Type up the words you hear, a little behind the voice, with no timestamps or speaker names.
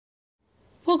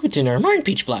welcome to our Martin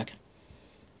Peach vlog.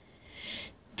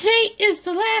 Today is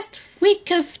the last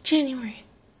week of January.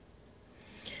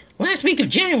 Last week of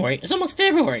January is almost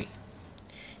February.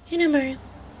 You know, Mario.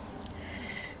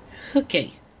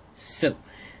 Okay, so,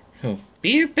 be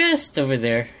your best over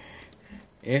there.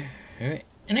 Yeah, alright.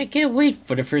 And I can't wait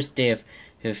for the first day of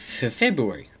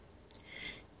February.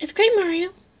 It's great, Mario.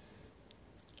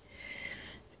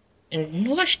 And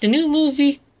watch the new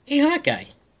movie, A Hawkeye.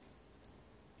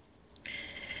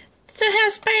 So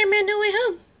how's Spider-Man No Way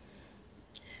Home?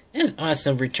 It was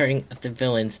awesome returning of the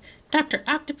villains. Dr.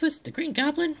 Octopus, the Green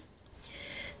Goblin.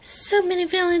 So many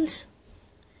villains.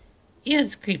 Yeah,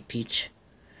 it's great, Peach.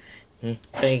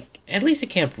 But at least I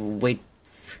can't wait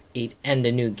for it. And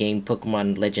the new game,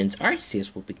 Pokemon Legends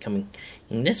Arceus, will be coming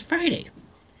this Friday.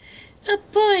 Oh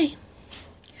boy!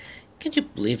 Can you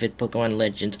believe it? Pokemon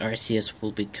Legends Arceus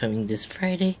will be coming this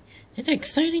Friday. Isn't that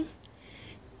exciting?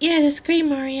 Yeah, that's great,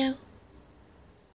 Mario.